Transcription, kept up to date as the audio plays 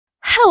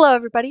Hello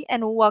everybody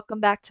and welcome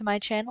back to my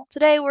channel.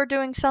 Today we're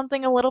doing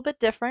something a little bit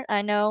different.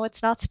 I know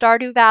it's not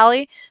Stardew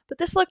Valley, but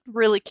this looked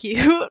really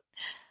cute.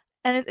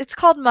 And it's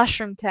called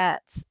Mushroom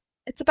Cats.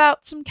 It's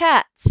about some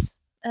cats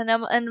and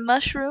a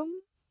mushroom,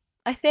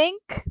 I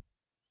think.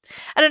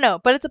 I don't know,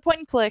 but it's a point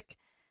and click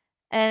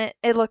and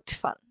it looked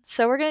fun.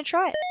 So we're gonna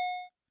try it.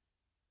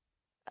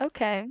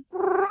 Okay.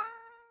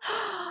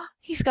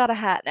 He's got a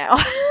hat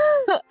now.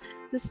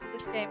 This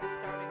game is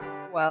starting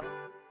off well.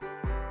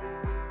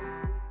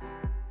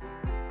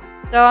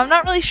 So I'm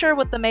not really sure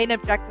what the main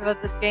objective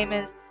of this game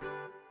is,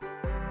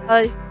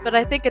 but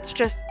I think it's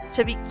just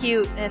to be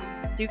cute and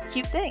do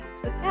cute things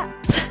with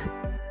cats.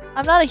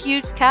 I'm not a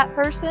huge cat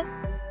person,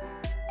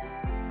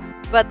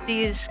 but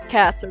these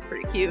cats are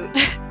pretty cute.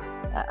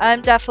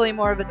 I'm definitely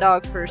more of a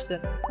dog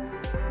person.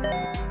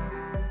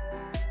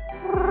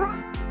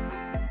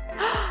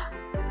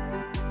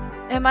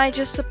 Am I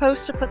just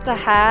supposed to put the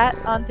hat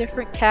on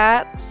different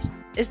cats?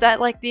 Is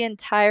that like the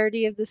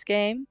entirety of this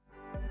game?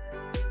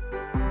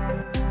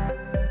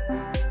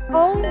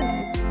 Oh!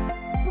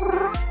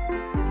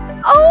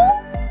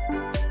 Oh!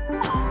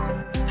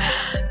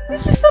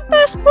 This is the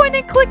best point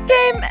and click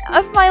game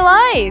of my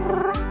life!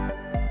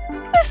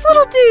 Look at this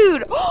little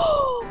dude!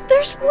 Oh!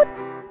 There's one!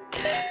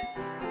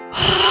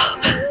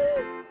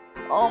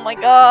 Oh my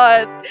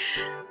god!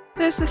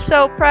 This is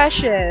so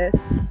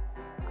precious!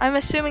 I'm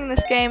assuming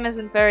this game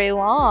isn't very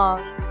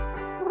long,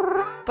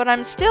 but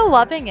I'm still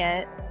loving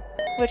it,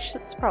 which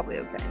is probably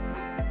okay.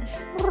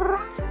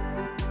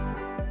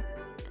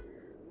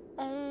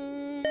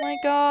 Oh my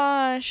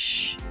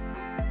gosh.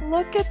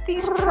 Look at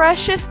these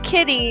precious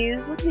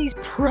kitties. Look at these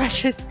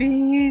precious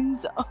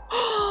beans.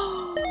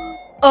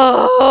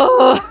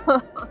 Oh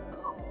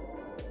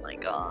my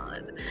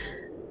god.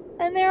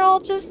 And they're all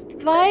just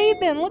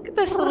vibing. Look at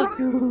this little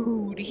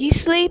dude.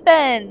 He's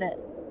sleeping.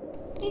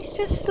 He's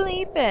just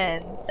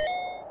sleeping.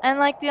 And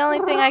like the only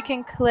thing I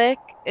can click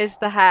is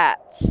the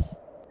hats.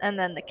 And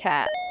then the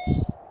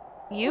cats.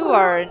 You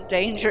are in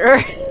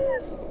danger.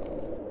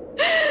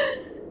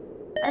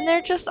 And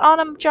they're just on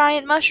a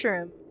giant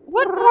mushroom.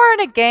 What more in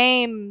a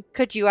game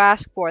could you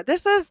ask for?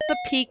 This is the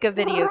peak of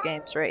video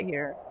games right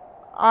here.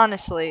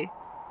 Honestly.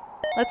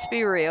 Let's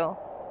be real.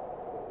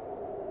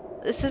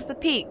 This is the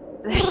peak.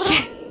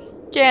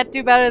 Can't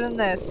do better than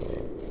this.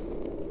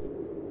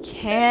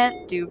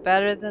 Can't do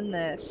better than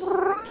this.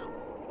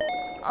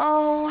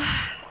 Oh.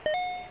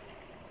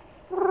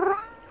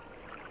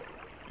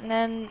 And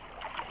then...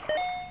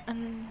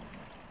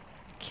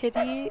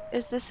 kitty?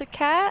 Is this a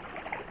cat?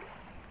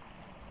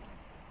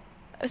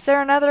 Is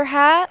there another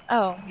hat?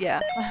 Oh, yeah.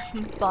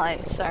 I'm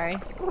blind, sorry.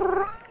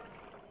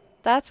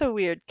 That's a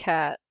weird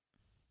cat.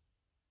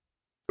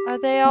 Are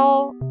they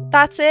all...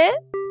 That's it?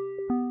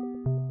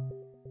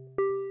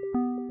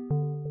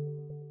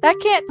 That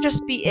can't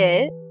just be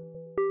it.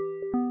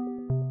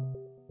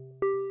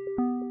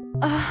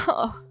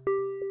 Oh.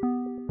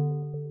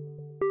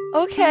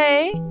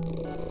 Okay.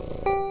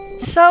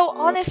 So,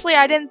 honestly,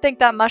 I didn't think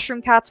that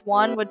Mushroom Cats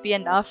 1 would be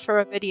enough for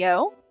a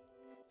video.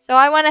 So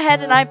I went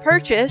ahead and I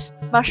purchased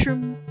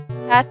Mushroom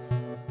Cats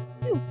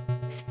 2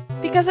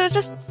 because it was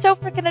just so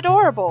freaking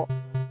adorable.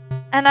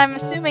 And I'm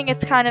assuming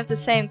it's kind of the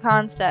same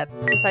concept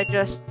because I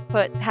just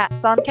put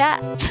hats on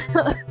cats.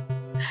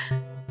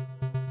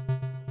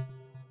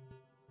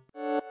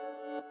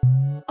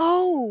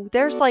 Oh,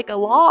 there's like a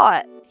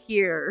lot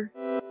here.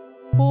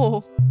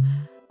 Oh,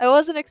 I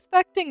wasn't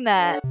expecting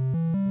that.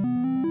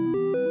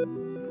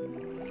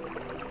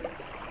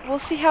 We'll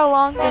see how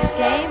long this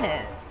game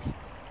is.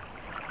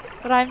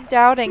 But I'm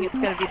doubting it's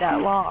gonna be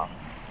that long.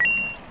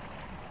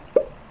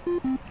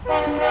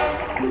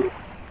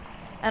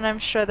 And I'm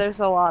sure there's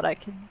a lot I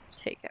can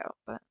take out,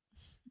 but...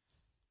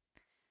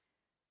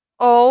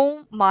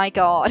 Oh my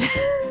god.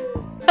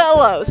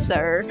 Hello,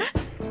 sir.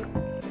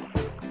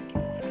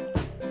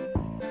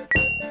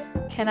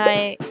 Can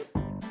I...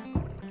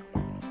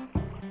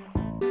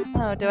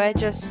 Oh, do I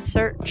just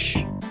search?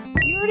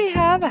 You already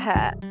have a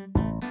hat.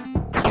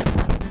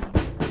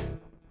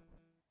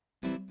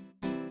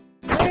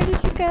 Where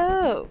did you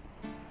go?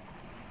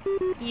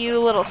 You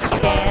little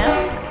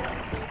scam.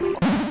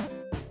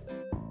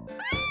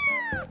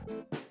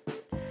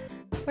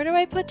 Where do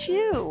I put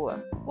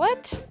you?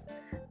 What?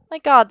 My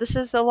god, this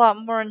is a lot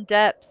more in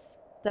depth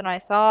than I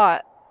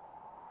thought.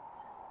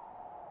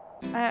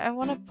 I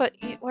want to put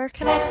you... Where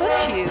can I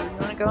put you? You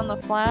want to go in the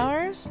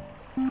flowers?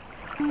 You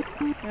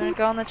want to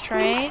go on the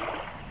train?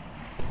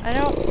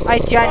 I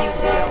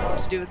genuinely don't know what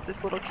to do with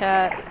this little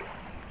cat.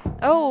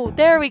 Oh,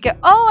 there we go.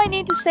 Oh, I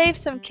need to save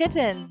some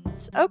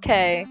kittens.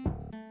 Okay.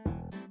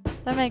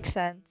 That makes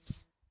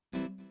sense.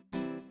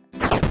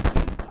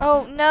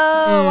 Oh,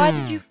 no. Why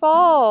did you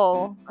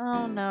fall?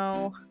 Oh,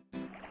 no.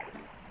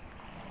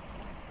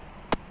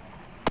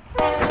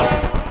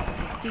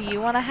 Do you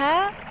want a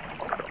hat?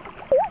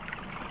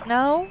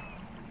 No?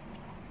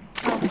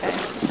 Okay.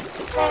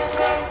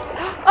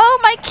 Oh,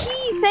 my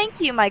key! Thank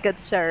you, my good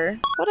sir.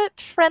 What a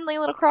friendly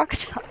little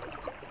crocodile.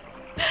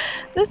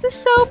 This is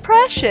so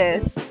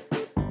precious.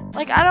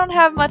 Like, I don't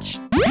have much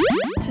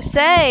to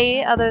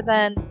say other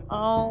than,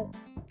 oh,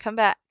 come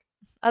back.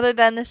 Other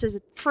than this is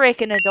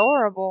freaking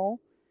adorable.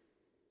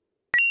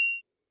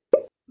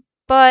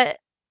 But,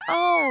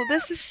 oh,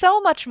 this is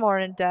so much more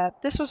in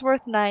depth. This was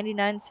worth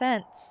 99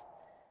 cents.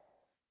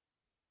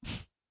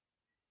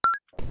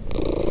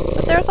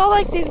 But there's all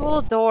like these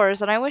little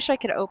doors, and I wish I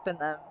could open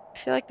them. I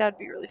feel like that'd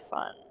be really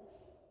fun.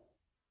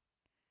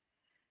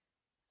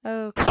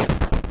 Okay.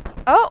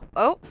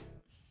 Oh,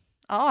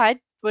 I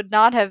would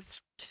not have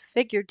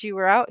figured you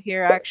were out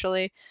here,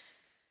 actually.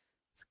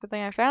 It's a good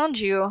thing I found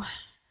you.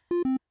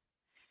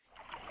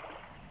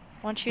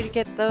 Want you to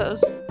get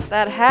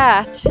that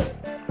hat.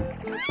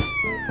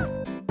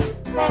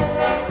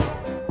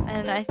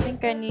 And I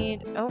think I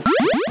need, oh.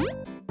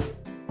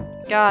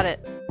 Got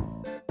it.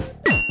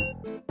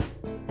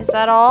 Is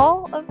that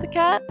all of the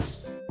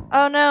cats?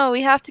 Oh no,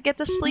 we have to get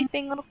the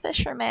sleeping little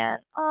fisherman.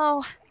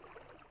 Oh.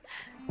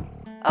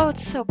 Oh,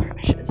 it's so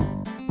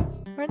precious.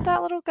 Where'd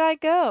that little guy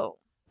go?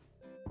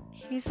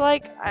 He's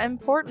like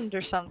important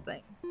or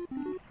something.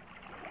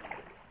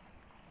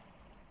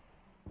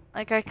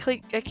 Like I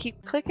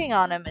keep clicking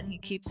on him and he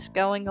keeps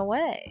going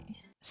away.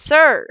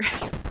 Sir!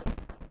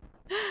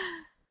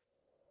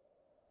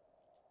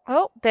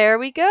 Oh, there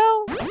we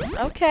go.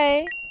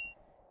 Okay.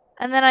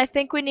 And then I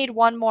think we need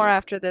one more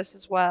after this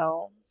as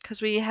well.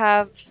 Because we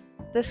have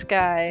this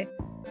guy.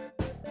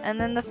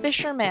 And then the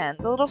fisherman.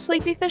 The little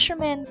sleepy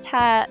fisherman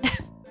cat.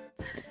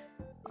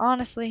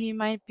 Honestly, he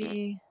might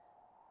be,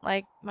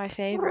 like, my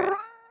favorite.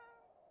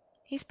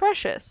 He's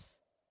precious.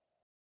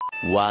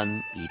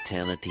 One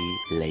eternity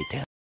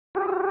later.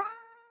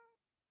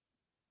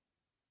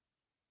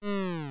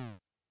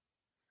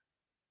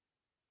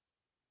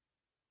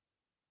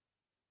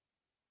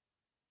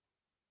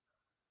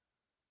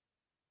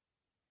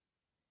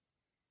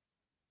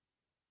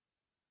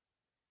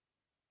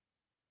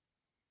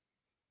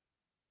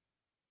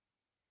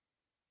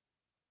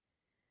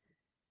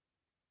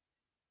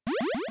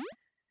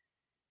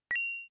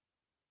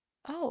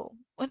 Oh,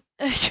 what?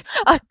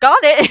 I got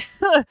it!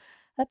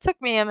 That took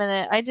me a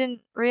minute. I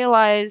didn't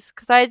realize,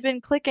 because I had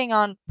been clicking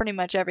on pretty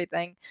much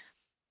everything.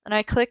 And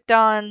I clicked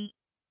on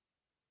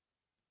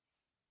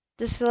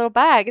this little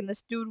bag, and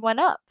this dude went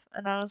up.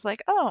 And I was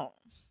like, oh.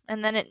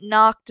 And then it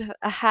knocked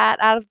a hat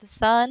out of the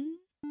sun.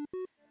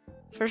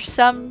 For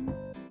some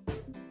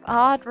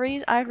odd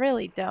reason. I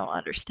really don't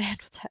understand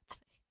what's happening.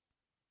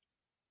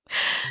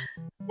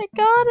 I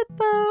got it,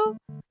 though.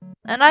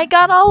 And I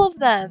got all of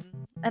them.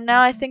 And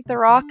now I think the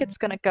rocket's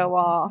gonna go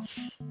off.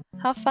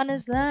 How fun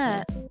is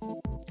that?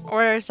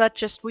 Or is that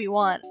just we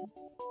won?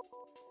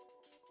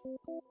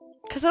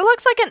 Because it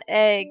looks like an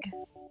egg.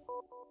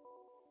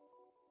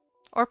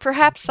 Or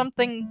perhaps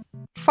something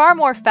far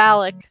more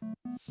phallic.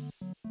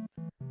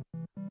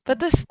 But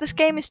this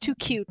game is too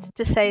cute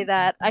to say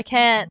that. I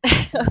can't.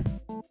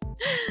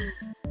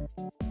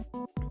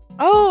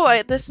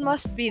 Oh, this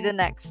must be the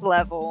next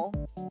level.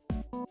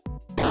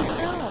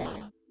 No.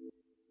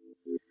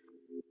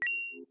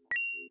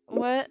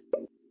 What?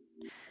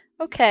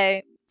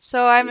 Okay,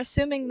 so I'm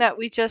assuming that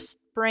we just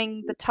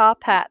bring the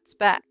top hats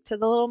back to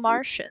the little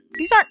Martians.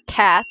 These aren't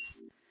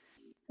cats.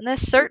 And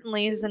this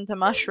certainly isn't a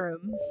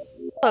mushroom.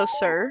 Hello,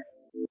 sir.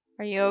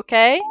 Are you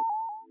okay?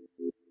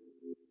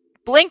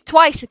 Blink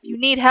twice if you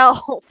need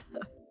help.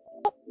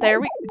 Oh, there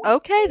we...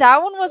 Okay,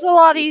 that one was a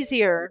lot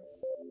easier.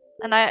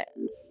 And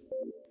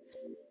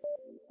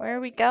where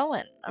are we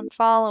going? I'm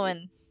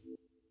following.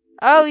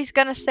 Oh, he's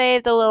gonna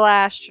save the little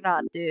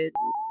astronaut dude.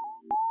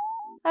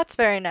 That's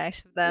very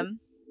nice of them.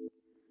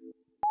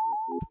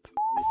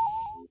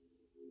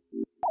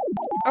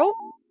 Oh.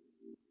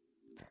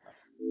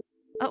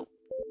 Oh.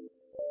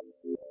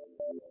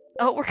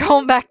 Oh, we're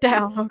going back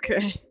down.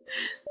 Okay.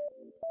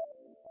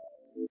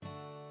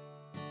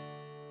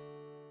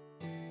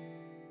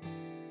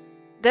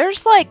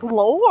 There's like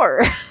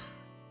lore.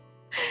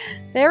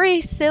 Very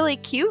silly,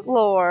 cute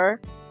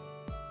lore.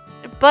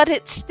 But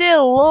it's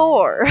still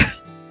lore.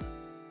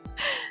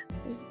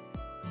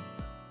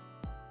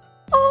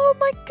 Oh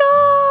my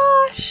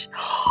gosh!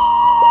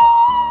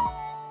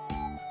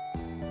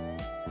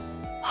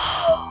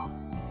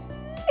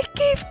 It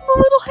gave him a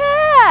little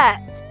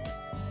hat!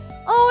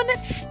 Oh, and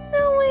it's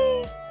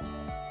snowing!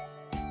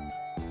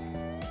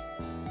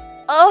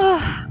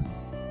 Oh!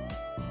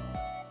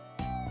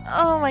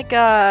 Oh my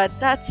god,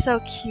 that's so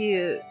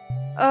cute.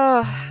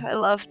 Oh, I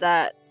love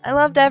that. I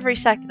loved every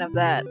second of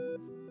that.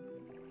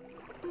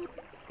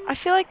 I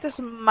feel like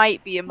this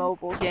might be a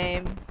mobile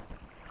game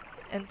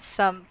in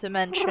some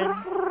dimension.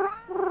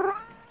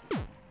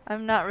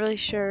 I'm not really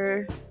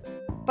sure.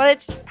 But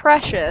it's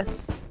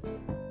precious.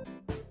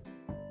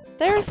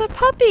 There's a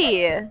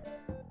puppy!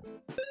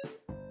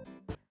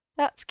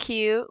 That's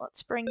cute.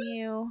 Let's bring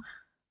you...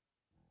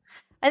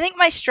 I think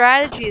my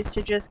strategy is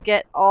to just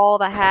get all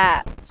the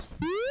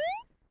hats.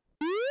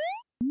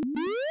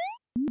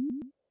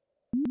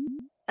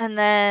 And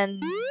then...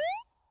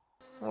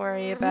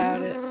 worry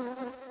about it.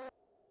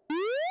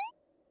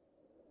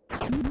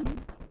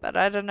 But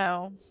I don't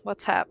know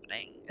what's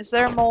happening. Is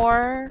there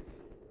more?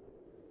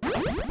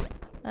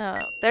 Oh,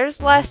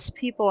 there's less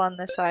people on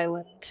this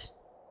island.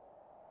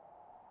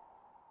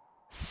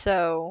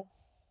 So...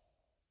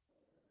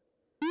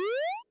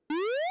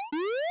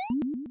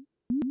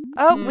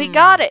 Oh, we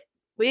got it!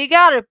 We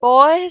got it,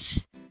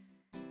 boys!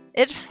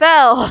 It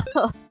fell!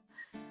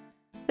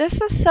 This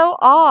is so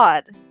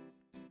odd.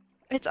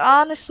 It's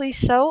honestly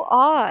so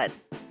odd.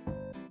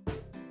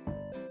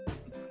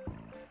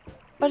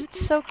 But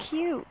it's so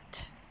cute.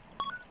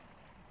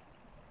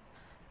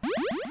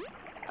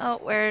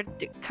 Oh,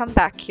 come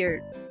back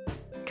here.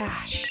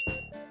 Gosh.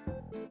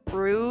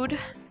 Rude.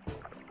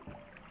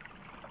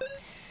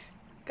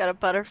 Got a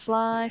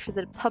butterfly for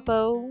the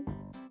puppo.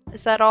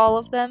 Is that all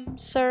of them,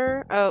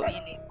 sir? Oh,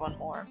 you need one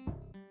more.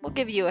 We'll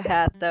give you a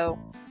hat, though.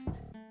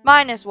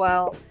 Mine as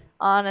well,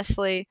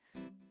 honestly.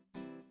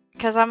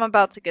 Because I'm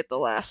about to get the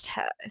last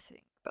hat, I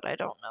think. But I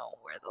don't know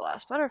where the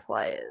last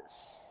butterfly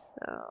is.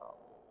 So...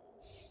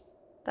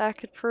 that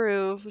could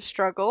prove a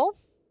struggle.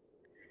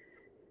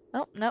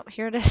 Oh, no,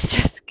 here it is.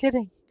 Just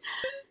kidding.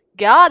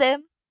 Got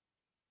him!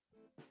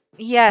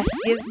 Yes,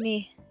 give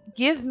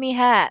me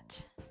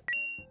hat.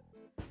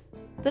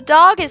 The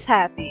dog is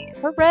happy.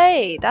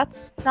 Hooray!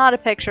 That's not a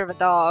picture of a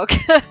dog.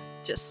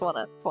 Just want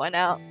to point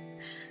out.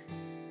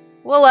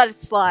 We'll let it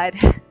slide.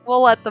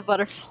 We'll let the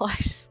butterfly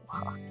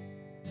slide.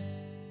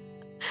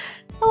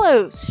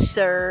 Hello,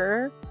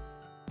 sir.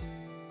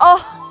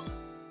 Oh!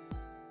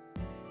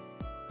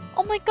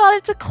 Oh my god,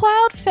 it's a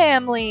cloud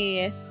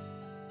family!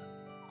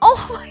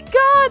 Oh my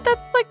god,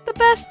 that's like the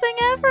best thing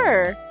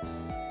ever!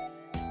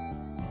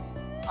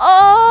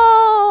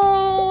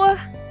 Oh!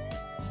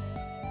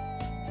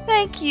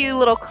 Thank you,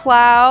 little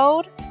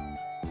cloud.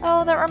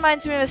 Oh, that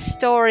reminds me of a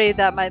story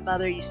that my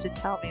mother used to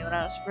tell me when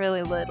I was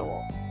really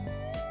little.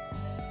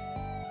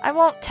 I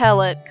won't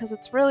tell it, because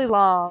it's really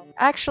long.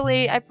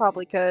 Actually, I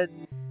probably could.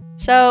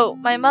 So,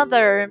 my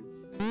mother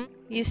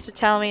used to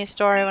tell me a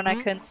story when I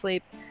couldn't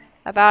sleep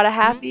about a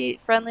happy,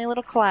 friendly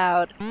little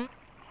cloud.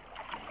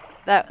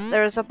 That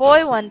there was a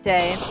boy one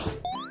day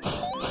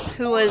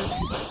who was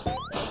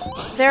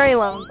very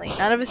lonely.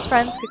 None of his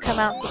friends could come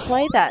out to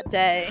play that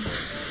day.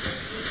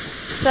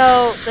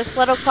 So this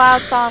little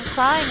cloud saw him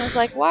crying and was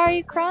like, "Why are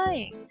you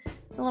crying?"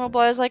 The little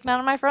boy was like, "None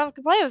of my friends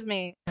can play with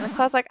me." And the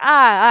cloud's like,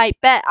 I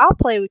bet I'll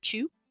play with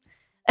you."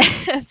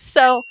 And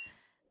so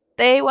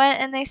they went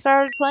and they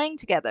started playing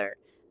together.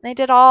 They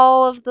did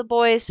all of the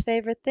boy's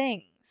favorite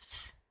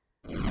things.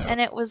 And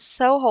it was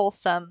so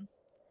wholesome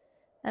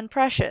and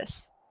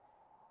precious.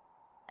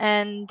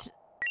 And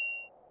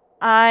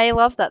I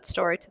love that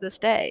story to this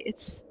day.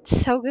 It's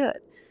so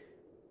good.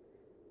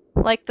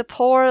 Like, the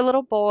poor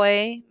little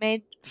boy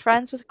made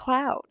friends with a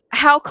cloud.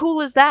 How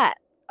cool is that?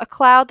 A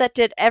cloud that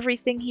did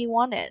everything he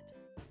wanted.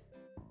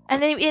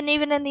 And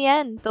even in the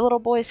end, the little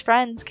boy's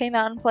friends came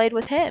out and played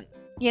with him.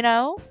 You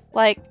know?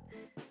 Like,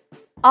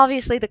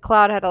 obviously the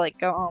cloud had to, like,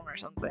 go home or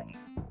something.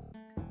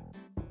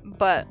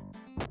 But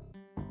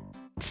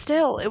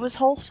still, it was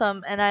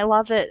wholesome, and I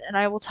love it, and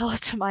I will tell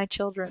it to my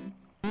children.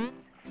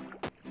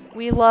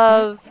 We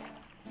love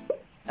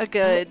a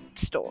good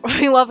story.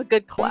 We love a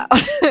good cloud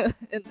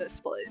in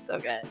this place,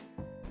 okay.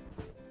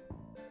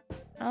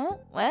 Oh,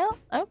 well,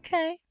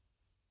 okay.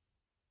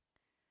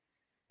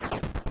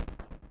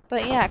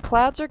 But yeah,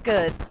 clouds are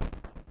good.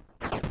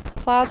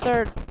 Clouds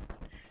are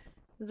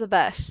the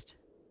best.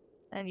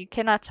 And you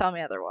cannot tell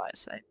me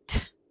otherwise.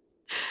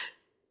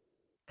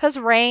 'Cause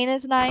rain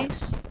is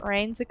nice.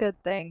 Rain's a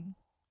good thing.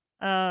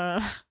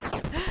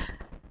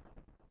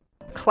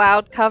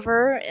 Cloud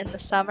cover in the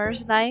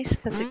summer's nice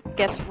because it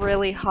gets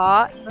really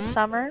hot in the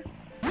summer.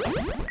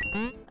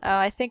 Oh,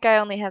 I think I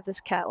only have this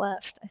cat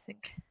left, I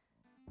think.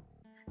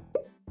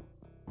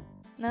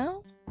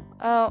 No?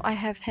 Oh, I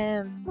have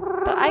him.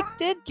 But I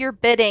did your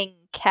bidding,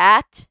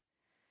 cat.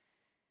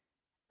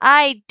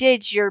 I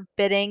did your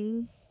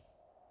bidding.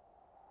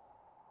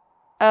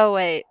 Oh,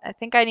 wait. I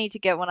think I need to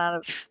get one out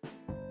of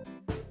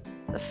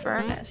the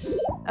furnace.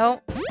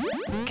 Oh.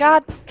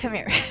 God, come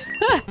here.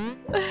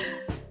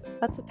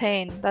 That's a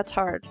pain. That's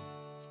hard.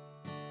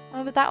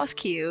 Oh, but that was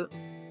cute.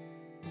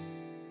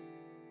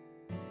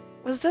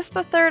 Was this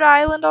the third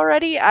island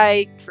already?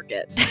 I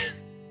forget.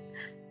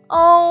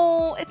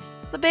 Oh, it's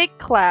the big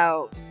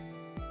cloud.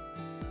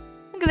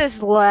 Look at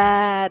this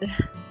lad.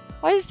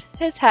 Why does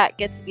his hat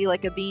get to be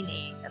like a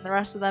beanie, and the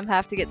rest of them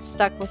have to get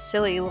stuck with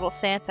silly little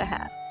Santa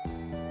hats?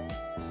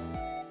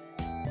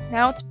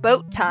 Now it's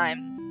boat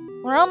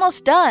time. We're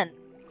almost done.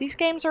 These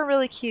games are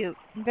really cute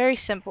and very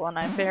simple, and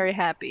I'm very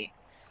happy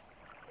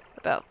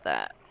about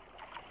that.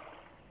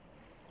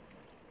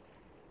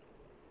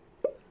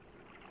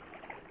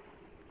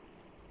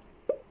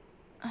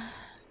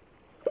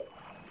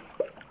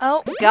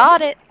 Oh,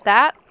 got it.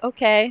 That,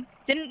 okay.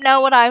 Didn't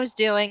know what I was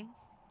doing,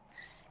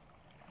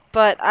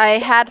 but I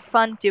had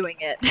fun doing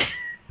it.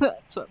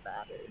 That's what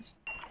matters.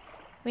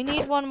 We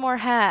need one more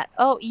hat.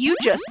 Oh, you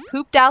just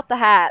pooped out the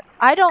hat.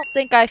 I don't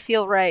think I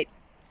feel right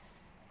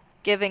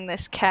giving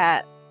this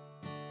cat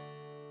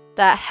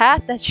that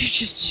hat that you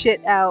just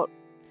shit out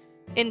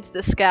into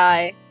the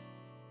sky.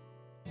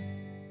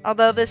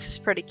 Although this is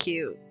pretty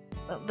cute.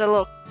 The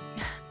little...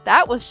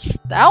 That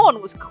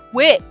one was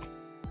quick.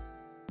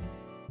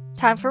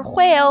 Time for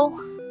whale.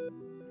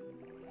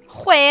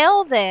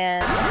 Well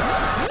then.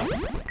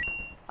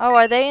 Oh,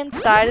 are they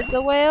inside of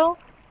the whale?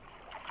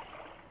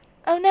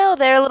 Oh no,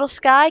 they're little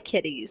sky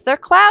kitties. They're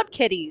cloud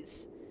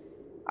kitties.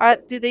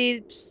 Do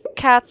these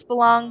cats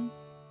belong?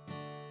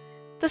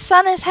 The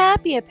sun is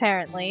happy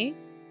apparently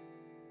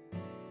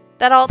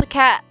that all the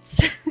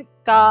cats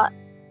got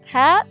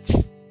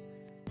hats.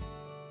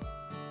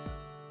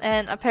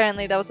 And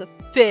apparently that was a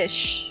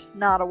fish,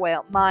 not a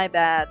whale. My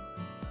bad.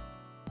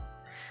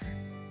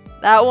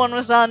 That one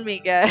was on me,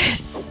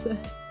 guys.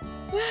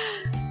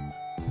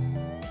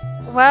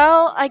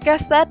 Well, I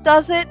guess that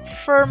does it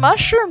for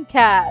Mushroom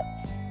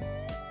Cats.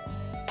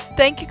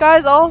 Thank you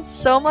guys all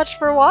so much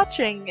for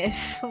watching.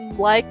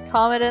 Like,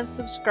 comment, and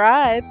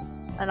subscribe.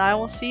 And I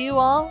will see you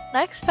all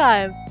next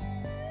time.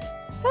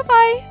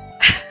 Bye-bye.